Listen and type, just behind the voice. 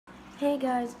Hey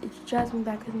guys, it's Jasmine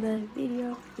back with another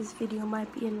video. This video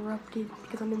might be interrupted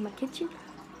because I'm in my kitchen,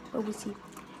 but we'll see.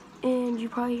 And you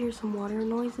probably hear some water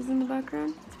noises in the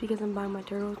background. It's because I'm by my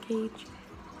turtle cage.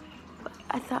 But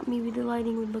I thought maybe the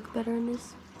lighting would look better in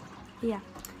this. Yeah,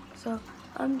 so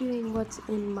I'm doing what's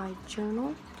in my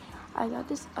journal. I got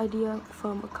this idea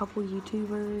from a couple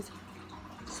YouTubers,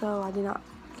 so I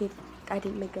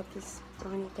didn't make up this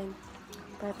or anything,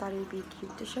 but I thought it would be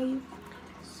cute to show you.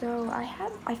 So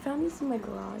I found this in my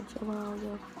garage a while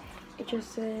ago. It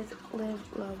just says live,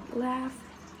 love, laugh,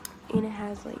 and it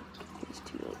has like these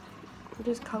two, like,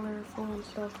 just colorful and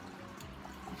stuff.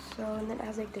 So, and then it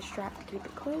has like the strap to keep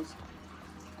it closed.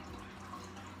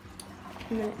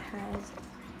 And then it has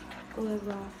live,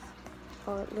 laugh,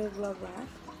 or live, love, laugh.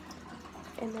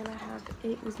 And then I have,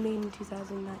 it was made in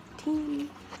 2019.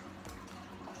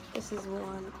 This is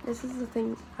one. This is the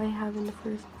thing I have in the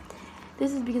first.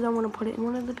 This is because I want to put it in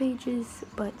one of the pages,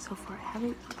 but so far I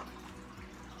haven't.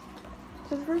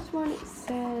 So the first one, it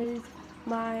says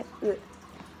my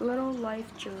little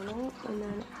life journal, and then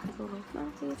it has a little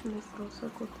smiley face and this little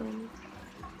circle thing.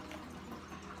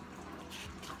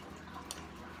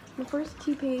 The first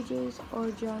two pages are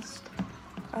just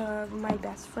my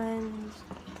best friends.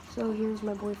 So here's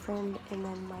my boyfriend, and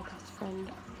then my best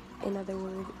friend. In other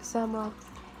words, Selma.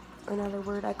 Another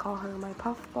word, I call her my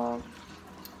puffball.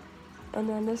 And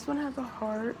then this one has a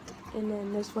heart, and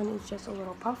then this one is just a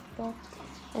little puffball.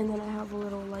 And then I have a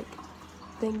little like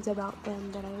things about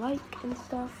them that I like and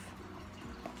stuff.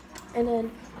 And then,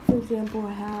 for example,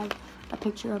 I have a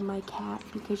picture of my cat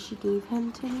because she gave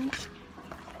him to me.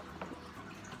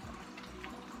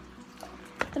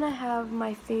 Then I have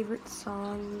my favorite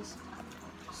songs.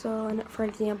 So, and for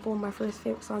example, my first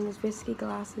favorite song is Whiskey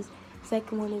Glasses.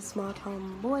 Second one is Small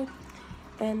Town Boy.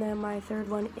 And then my third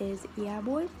one is Yeah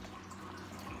Boy.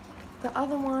 The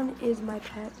other one is my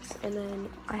pets, and then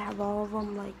I have all of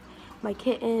them, like my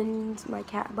kittens, my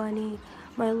cat bunny,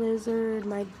 my lizard,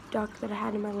 my duck that I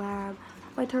had in my lab,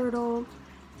 my turtle,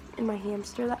 and my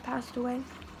hamster that passed away.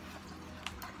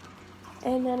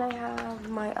 And then I have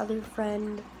my other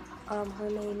friend, her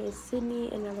name is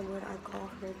Sydney, in other words, I call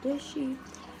her Dishy.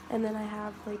 And then I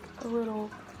have like a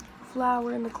little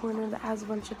flower in the corner that has a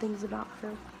bunch of things about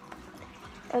her.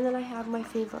 And then I have my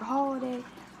favorite holiday.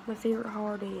 My favorite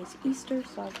holiday is Easter,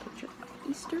 so I have a picture of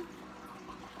Easter.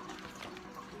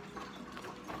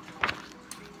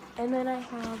 And then I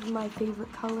have my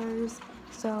favorite colors,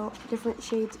 so different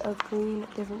shades of green,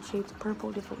 different shades of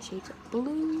purple, different shades of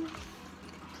blue.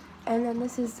 And then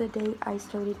this is the day I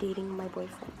started dating my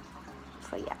boyfriend.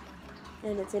 So yeah,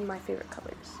 and it's in my favorite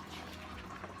colors.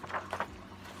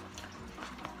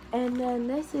 And then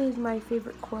this is my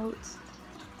favorite quotes.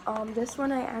 This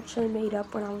one I actually made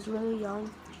up when I was really young.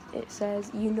 It says,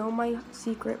 "You know my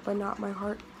secret, but not my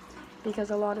heart,"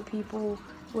 because a lot of people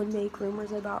would make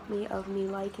rumors about me of me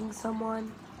liking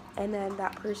someone, and then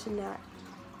that person that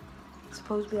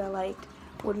supposedly I liked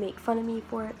would make fun of me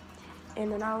for it,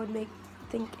 and then I would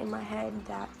think in my head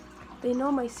that they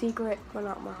know my secret, but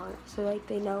not my heart. So like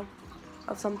they know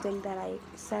of something that I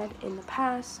said in the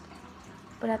past,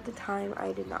 but at the time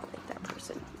I did not like that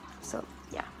person. So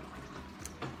yeah.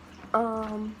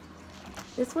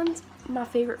 This one's my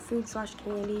favorite food /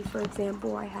 candy. For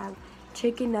example, I have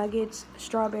chicken nuggets,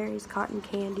 strawberries, cotton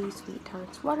candy, sweet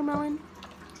tarts, watermelon,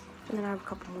 and then I have a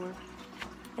couple more.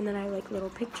 And then I like little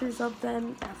pictures of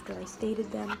them after I stated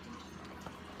them.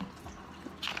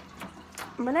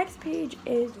 My next page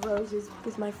is roses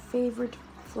because my favorite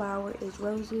flower is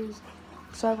roses.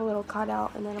 So I have a little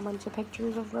cutout and then a bunch of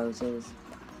pictures of roses.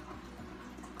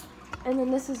 And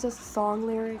then this is just a song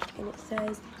lyric, and it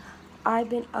says, "I've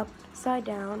been upside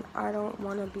down, I don't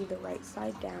want to be the right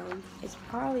side down." It's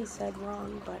probably said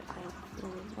wrong, but I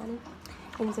don't really want it.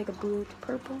 And it's like a blue to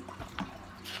purple.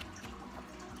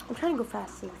 I'm trying to go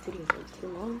fast so the video's not too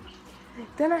long.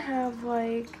 Then I have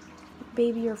like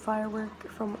Baby or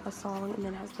Firework from a song, and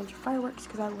then it has a bunch of fireworks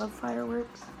because I love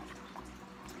fireworks.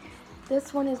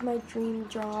 This one is my dream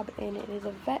job, and it is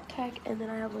a vet tech, and then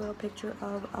I have a little picture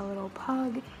of a little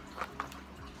pug.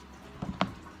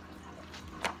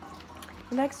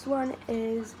 The next one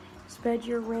is Spread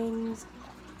Your Wings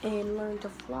and Learn to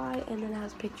Fly, and then it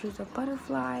has pictures of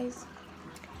butterflies.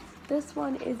 This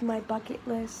one is my bucket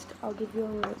list. I'll give you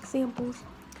a little examples.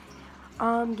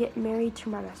 Get married to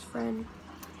my best friend.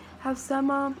 Have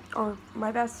Selma, or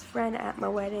my best friend, at my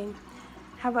wedding.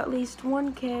 Have at least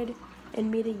one kid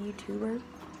and meet a YouTuber.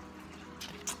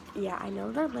 Yeah, I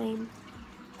know they're lame.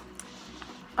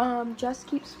 Just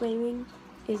keep swimming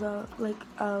is a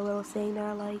little saying that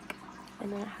I like.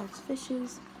 And then it has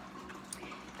fishes.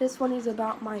 This one is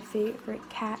about my favorite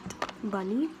cat,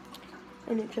 Bunny.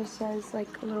 and it just says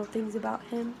like little things about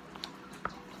him.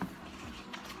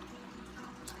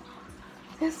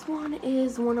 This one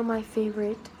is one of my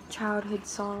favorite childhood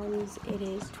songs. It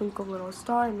is Twinkle Little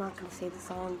Star. I'm not going to say the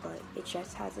song, but it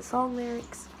just has the song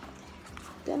lyrics.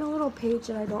 Then a little page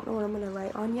that I don't know what I'm going to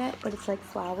write on yet, but it's like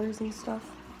flowers and stuff.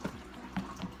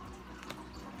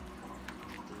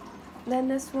 Then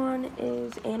this one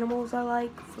is animals I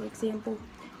like. For example,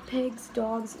 pigs,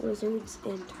 dogs, lizards,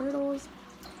 and turtles.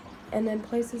 And then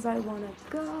places I want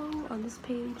to go on this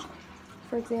page.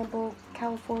 For example,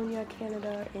 California,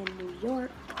 Canada, and New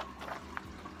York.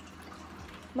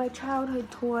 My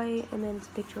childhood toy, and then it's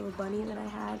a picture of a bunny that I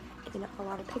had in a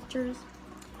lot of pictures.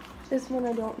 This one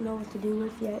I don't know what to do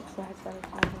with yet, so I have to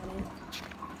find on it.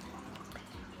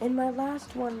 And my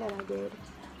last one that I did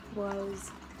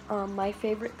was my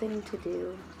favorite thing to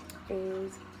do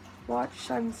is watch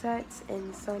sunsets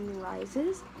and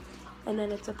sunrises. And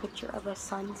then it's a picture of a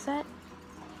sunset.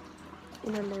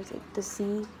 And then there's the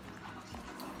sea.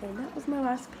 And that was my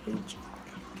last page.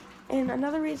 And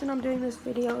another reason I'm doing this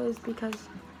video is because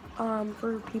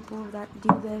for people that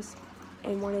do this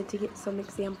and wanted to get some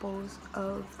examples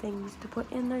of things to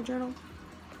put in their journal.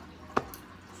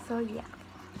 So yeah,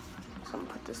 so I'm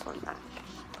gonna put this one back.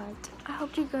 But I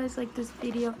hope you guys like this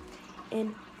video,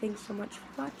 and thanks so much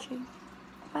for watching.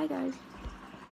 Bye guys.